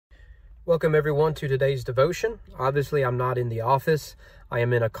Welcome everyone to today's devotion. Obviously, I'm not in the office. I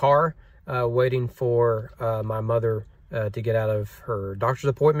am in a car waiting for my mother to get out of her doctor's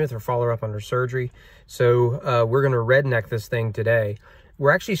appointment or follow her up on her surgery. So we're going to redneck this thing today. We're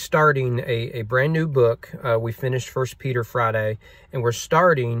actually starting a brand new book. We finished 1 Peter Friday, and we're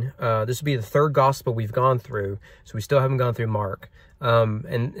starting, this will be the third gospel we've gone through, so we still haven't gone through Mark.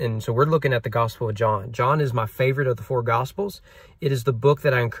 And so we're looking at the Gospel of John. John is my favorite of the four Gospels. It is the book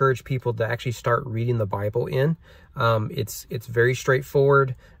that I encourage people to actually start reading the Bible in. It's very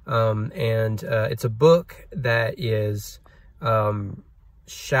straightforward, and it's a book that is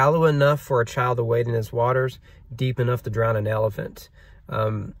shallow enough for a child to wade in its waters, deep enough to drown an elephant.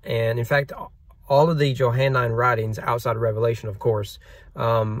 And in fact, all of the Johannine writings, outside of Revelation, of course,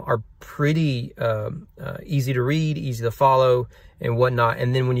 are pretty easy to read, easy to follow, and whatnot.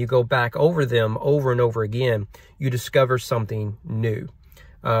 And then when you go back over them over and over again, you discover something new.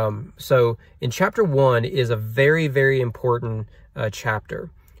 So in chapter 1 is a very, very important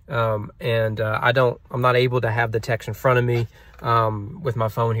chapter. I'm not able to have the text in front of me with my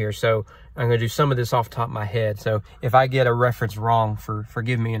phone here, so I'm going to do some of this off the top of my head. So if I get a reference wrong,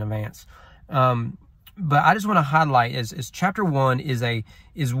 forgive me in advance. But I just want to highlight is chapter 1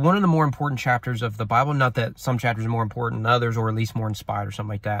 is one of the more important chapters of the Bible. Not that some chapters are more important than others, or at least more inspired or something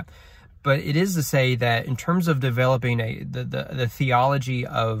like that. But it is to say that in terms of developing the theology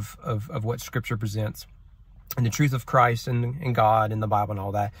of what Scripture presents and the truth of Christ and God and the Bible and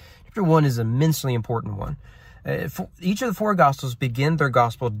all that, chapter 1 is an immensely important one. Each of the four Gospels begin their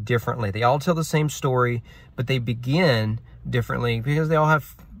Gospel differently. They all tell the same story, but they begin differently because they all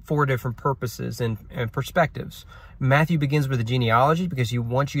have four different purposes and perspectives. Matthew begins with a genealogy because he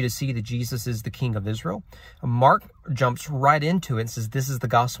wants you to see that Jesus is the King of Israel. Mark jumps right into it and says, this is the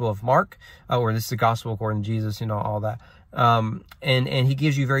Gospel of Mark, or this is the Gospel according to Jesus, all that. And he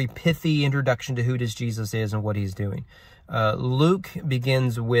gives you a very pithy introduction to who this Jesus is and what he's doing. Luke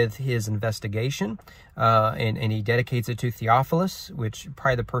begins with his investigation, and he dedicates it to Theophilus, which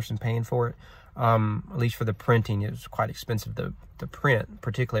probably the person paying for it. At least for the printing, it was quite expensive to print,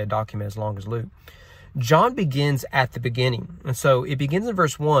 particularly a document as long as Luke. John begins at the beginning. And so it begins in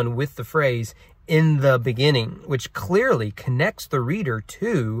verse 1 with the phrase, in the beginning, which clearly connects the reader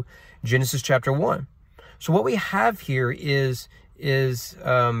to Genesis chapter 1. So what we have here is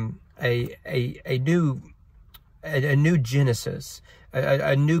a new Genesis,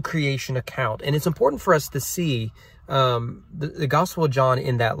 a new creation account. And it's important for us to see the Gospel of John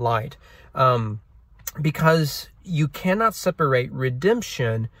in that light. Because you cannot separate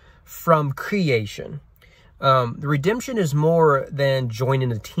redemption from creation. The redemption is more than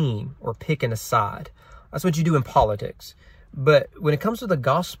joining a team or picking a side. That's what you do in politics. But when it comes to the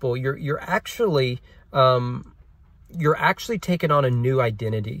gospel, you're actually taking on a new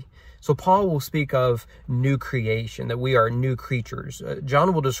identity. So Paul will speak of new creation, that we are new creatures.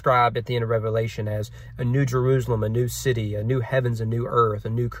 John will describe at the end of Revelation as a new Jerusalem, a new city, a new heavens, a new earth, a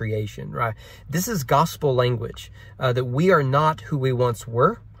new creation, right? This is gospel language, that we are not who we once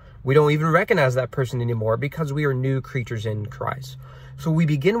were. We don't even recognize that person anymore because we are new creatures in Christ. So we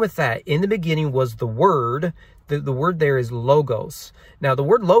begin with that. In the beginning was the Word. The word there is logos. Now, the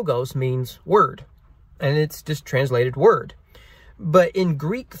word logos means word, and it's just translated word. But in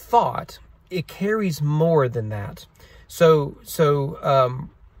Greek thought, it carries more than that. Well,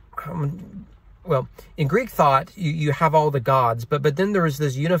 in Greek thought, you have all the gods, but then there is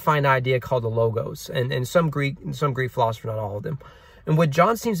this unifying idea called the logos, and some Greek philosophers, not all of them. And what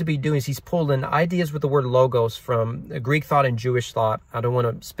John seems to be doing is he's pulling ideas with the word logos from Greek thought and Jewish thought. I don't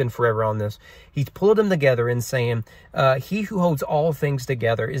want to spend forever on this. He's pulled them together and saying, he who holds all things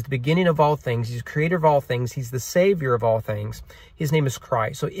together is the beginning of all things. He's the creator of all things. He's the savior of all things. His name is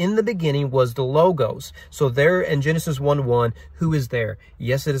Christ. So in the beginning was the logos. So there in Genesis 1:1, who is there?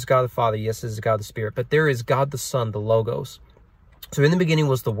 Yes, it is God the Father. Yes, it is God the Spirit. But there is God the Son, the logos. So in the beginning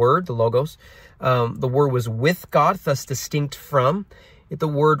was the Word, the logos. The Word was with God, thus distinct from. The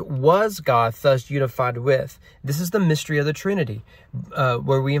Word was God, thus unified with. This is the mystery of the Trinity,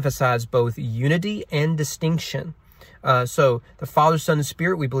 where we emphasize both unity and distinction. So the Father, Son, and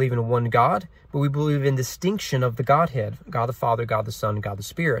Spirit, we believe in one God, but we believe in distinction of the Godhead, God the Father, God the Son, God the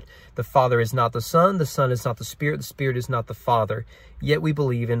Spirit. The Father is not the Son is not the Spirit is not the Father, yet we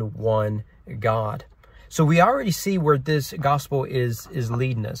believe in one God. So we already see where this gospel is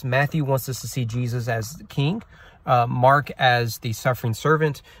leading us. Matthew wants us to see Jesus as the King, Mark as the suffering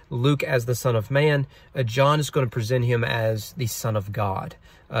servant, Luke as the Son of Man. John is going to present him as the Son of God.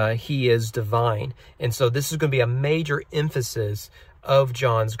 He is divine. And so this is going to be a major emphasis of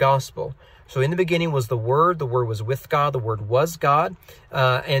John's gospel. So in the beginning was the Word was with God, the Word was God.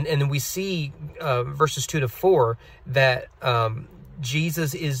 And we see verses 2 to 4 that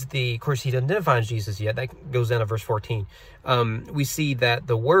Jesus is of course, he doesn't define Jesus yet. That goes into verse 14. We see that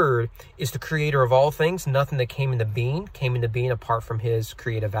the Word is the creator of all things. Nothing that came into being apart from his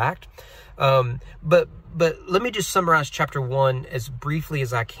creative act. But let me just summarize chapter 1 as briefly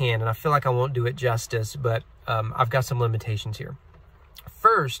as I can. And I feel like I won't do it justice, but I've got some limitations here.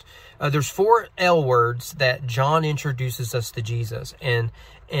 First, there's 4 L words that John introduces us to Jesus. And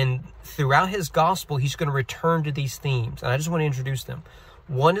throughout his gospel, he's going to return to these themes. And I just want to introduce them.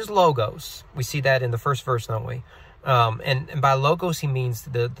 One is logos. We see that in the first verse, don't we? And by logos, he means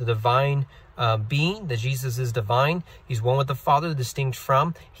the divine being, that Jesus is divine. He's one with the Father, distinct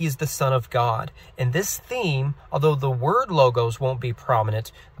from. He is the Son of God. And this theme, although the word logos won't be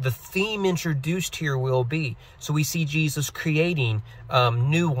prominent, the theme introduced here will be. So we see Jesus creating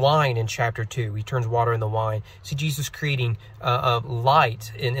new wine in chapter 2. He turns water into wine. We see Jesus creating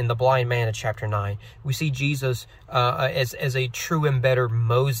light in the blind man in chapter 9. We see Jesus as a true and better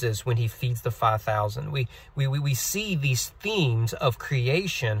Moses when he feeds the 5,000. We see these themes of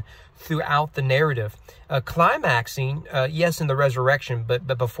creation throughout the narrative, climaxing, yes, in the resurrection, but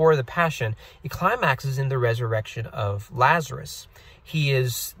before the passion, it climaxes in the resurrection of Lazarus. He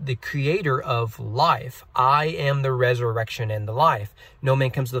is the creator of life. I am the resurrection and the life. No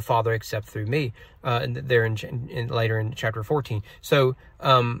man comes to the Father except through me. There later in chapter 14. So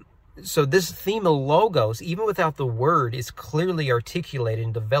this theme of logos, even without the word, is clearly articulated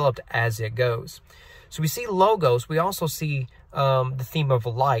and developed as it goes. So we see logos. We also see the theme of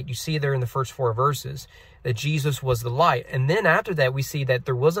light. You see there in the first 4 verses that Jesus was the light. And then after that, we see that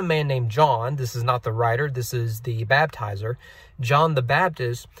there was a man named John. This is not the writer. This is the baptizer, John the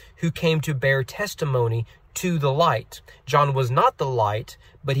Baptist, who came to bear testimony to the light. John was not the light,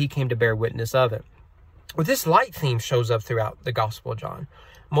 but he came to bear witness of it. Well, this light theme shows up throughout the Gospel of John.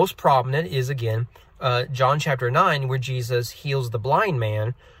 Most prominent is, again, John chapter 9, where Jesus heals the blind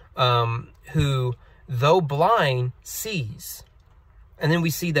man who, though blind, sees. And then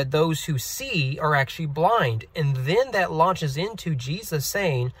we see that those who see are actually blind. And then that launches into Jesus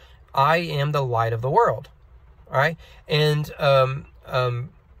saying, I am the light of the world. All right. And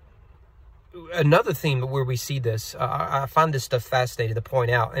another theme where we see this, I find this stuff fascinating to point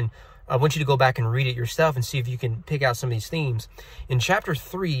out. And I want you to go back and read it yourself and see if you can pick out some of these themes. In chapter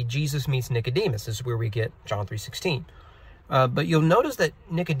 3, Jesus meets Nicodemus. This is where we get John 3:16. But you'll notice that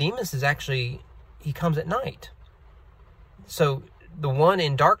Nicodemus is actually, he comes at night. So the one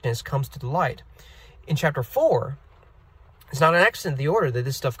in darkness comes to the light. In chapter 4, it's not an accident the order that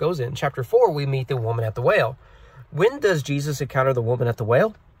this stuff goes in. In chapter 4, we meet the woman at the well. When does Jesus encounter the woman at the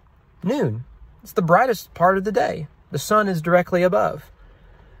well? Noon. It's the brightest part of the day. The sun is directly above.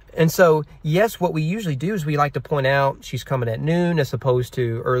 And so, yes, what we usually do is we like to point out she's coming at noon as opposed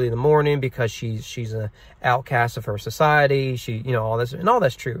to early in the morning because she's an outcast of her society. All this, and all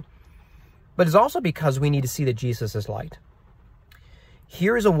that's true. But it's also because we need to see that Jesus is light.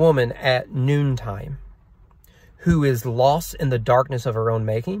 Here is a woman at noontime who is lost in the darkness of her own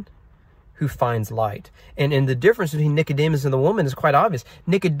making, who finds light. And the difference between Nicodemus and the woman is quite obvious.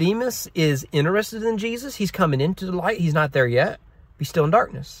 Nicodemus is interested in Jesus. He's coming into the light. He's not there yet. He's still in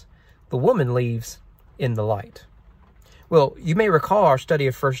darkness. The woman leaves in the light. Well, you may recall our study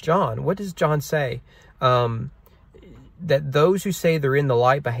of 1 John. What does John say? That those who say they're in the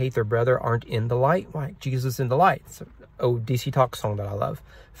light but hate their brother aren't in the light. Why? Jesus is in the light. It's an old DC Talk song that I love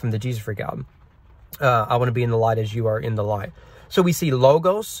from the Jesus Freak album. I want to be in the light as you are in the light. So we see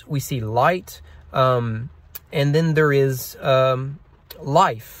logos, we see light, and then there is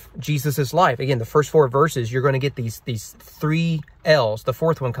life. Jesus is life. Again, the first 4 verses, you're going to get these 3 L's. The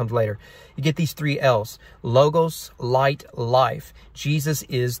 4th one comes later. You get these 3 L's. Logos, light, life. Jesus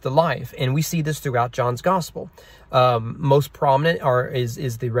is the life. And we see this throughout John's gospel. Most prominent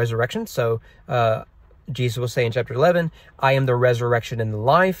is the resurrection. So Jesus will say in chapter 11, I am the resurrection and the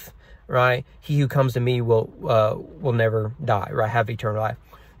life. Right? He who comes to me will never die, right? Have eternal life.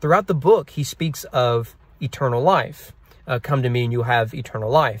 Throughout the book, he speaks of eternal life. Come to me and you'll have eternal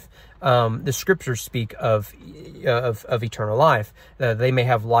life. The scriptures speak of eternal life. They may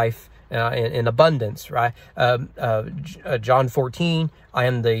have life in abundance, right? John 14, I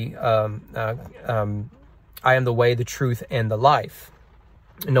am the way, the truth, and the life.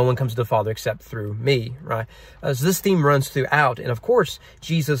 No one comes to the Father except through me, right? So this theme runs throughout. And of course,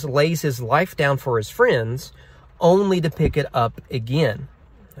 Jesus lays his life down for his friends only to pick it up again.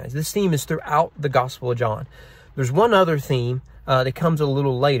 This theme is throughout the Gospel of John. There's one other theme that comes a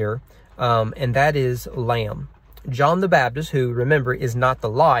little later, and that is lamb. John the Baptist, who, remember, is not the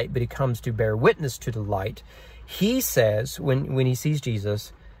light, but he comes to bear witness to the light, he says, when he sees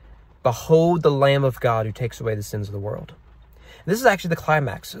Jesus, "Behold the Lamb of God who takes away the sins of the world." This is actually the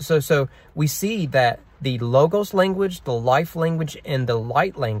climax. So we see that the Logos language, the life language, and the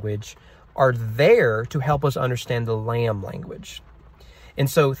light language are there to help us understand the Lamb language. And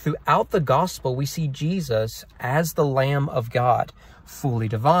so throughout the gospel, we see Jesus as the Lamb of God, fully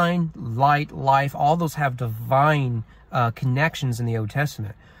divine, light, life. All those have divine connections in the Old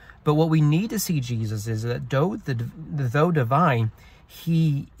Testament. But what we need to see Jesus is that though divine,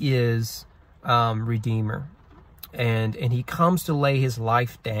 he is Redeemer. And he comes to lay his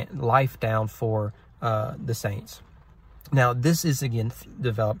life down for the saints. Now, this is, again,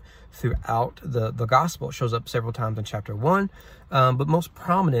 developed throughout the gospel. It shows up several times in chapter 1, but most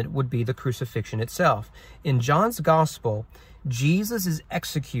prominent would be the crucifixion itself. In John's gospel, Jesus is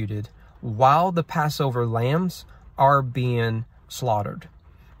executed while the Passover lambs are being slaughtered.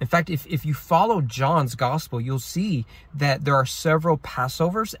 In fact, if you follow John's gospel, you'll see that there are several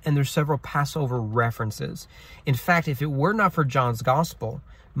Passovers and there's several Passover references. In fact, if it were not for John's gospel,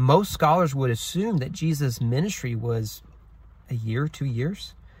 most scholars would assume that Jesus' ministry was a year, 2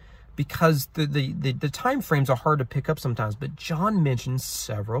 years, because the time frames are hard to pick up sometimes. But John mentions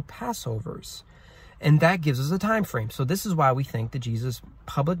several Passovers, and that gives us a time frame. So this is why we think that Jesus'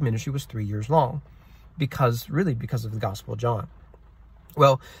 public ministry was 3 years long, because of the Gospel of John.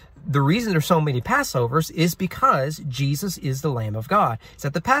 Well, the reason there's so many Passovers is because Jesus is the Lamb of God. It's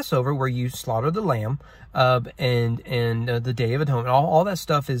at the Passover where you slaughter the lamb, and the Day of Atonement. All that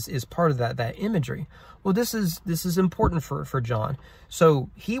stuff is part of that imagery. Well, this is important for John. So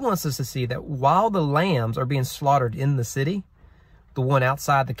he wants us to see that while the lambs are being slaughtered in the city, the one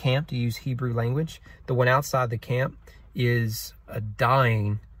outside the camp, to use Hebrew language, the one outside the camp is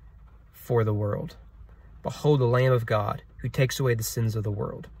dying for the world. Behold the Lamb of God who takes away the sins of the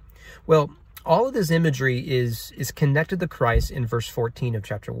world. Well, all of this imagery is connected to Christ in verse 14 of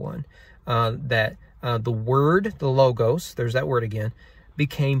chapter 1. That the Word, the Logos, there's that word again,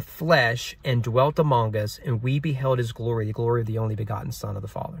 became flesh and dwelt among us, and we beheld his glory, the glory of the only begotten Son of the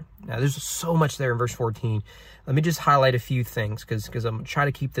Father. Now, there's so much there in verse 14. Let me just highlight a few things, because I'm going to try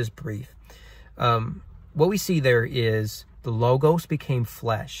to keep this brief. What we see there is the Logos became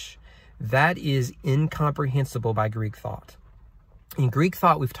flesh. That is incomprehensible by Greek thought. In Greek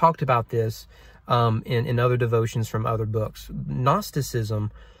thought, we've talked about this in other devotions from other books.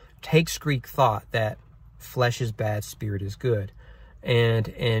 Gnosticism takes Greek thought that flesh is bad, spirit is good,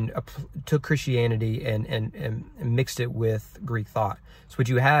 and took Christianity and mixed it with Greek thought. So what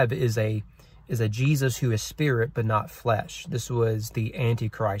you have is a Jesus who is spirit but not flesh. This was the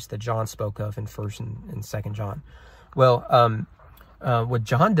Antichrist that John spoke of in 1st and 2nd John. Well, what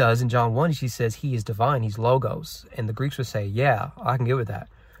John does in John 1 is he says he is divine, he's Logos. And the Greeks would say, yeah, I can get with that.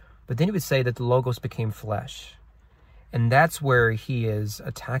 But then he would say that the Logos became flesh. And that's where he is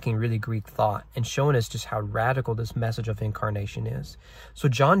attacking really Greek thought and showing us just how radical this message of incarnation is. So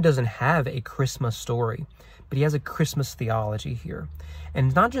John doesn't have a Christmas story, but he has a Christmas theology here.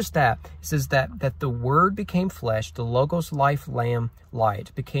 And not just that, it says that the Word became flesh, the Logos, life, Lamb,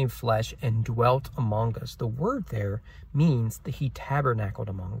 light, became flesh and dwelt among us. The word there means that he tabernacled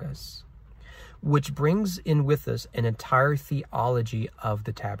among us, which brings in with us an entire theology of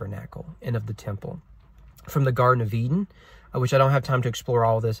the tabernacle and of the temple. From the Garden of Eden, which I don't have time to explore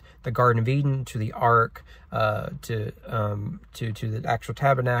all this, the Garden of Eden to the Ark, to the actual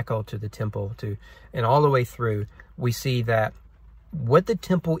tabernacle, to the temple, and all the way through, we see that what the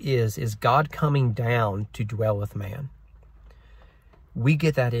temple is God coming down to dwell with man. We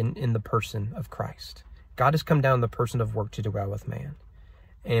get that in the person of Christ. God has come down in the person of work to dwell with man.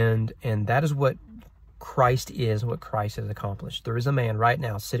 And that is what Christ is, what Christ has accomplished. There is a man right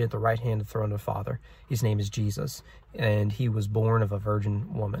now sitting at the right hand of the throne of the Father. His name is Jesus, and he was born of a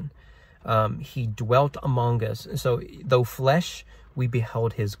virgin woman. He dwelt among us. So though flesh, we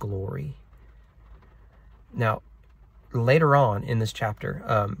beheld his glory. Now, later on in this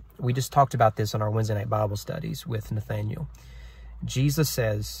chapter, we just talked about this on our Wednesday night Bible studies with Nathaniel. Jesus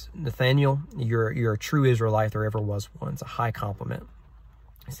says, Nathaniel, you're a true Israelite, there ever was one. It's a high compliment.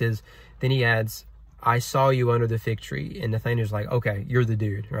 He says, then he adds, I saw you under the fig tree. And Nathaniel's like, okay, you're the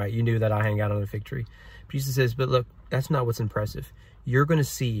dude, right? You knew that I hang out under the fig tree. But Jesus says, but look, that's not what's impressive. You're going to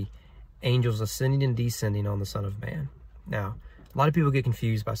see angels ascending and descending on the Son of Man. Now, A lot of people get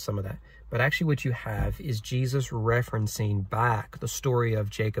confused by some of that. But actually what you have is Jesus referencing back the story of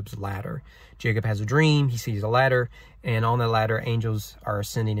Jacob's ladder. Jacob has a dream, he sees a ladder, and on that ladder, angels are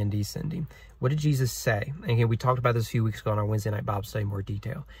ascending and descending. What did Jesus say? And again, we talked about this a few weeks ago on our Wednesday night Bible study in more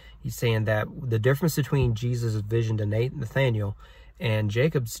detail. He's saying that the difference between Jesus' vision to Nathaniel and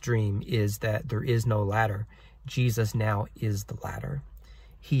Jacob's dream is that there is no ladder. Jesus now is the ladder.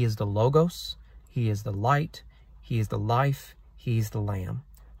 He is the Logos, he is the light, he is the life, he is the Lamb,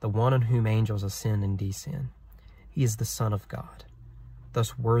 the one on whom angels ascend and descend. He is the Son of God,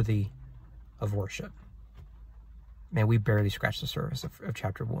 thus worthy of worship. Man, we barely scratched the surface of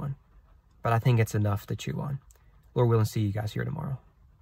chapter 1, but I think it's enough to chew on. Lord willing, see you guys here tomorrow.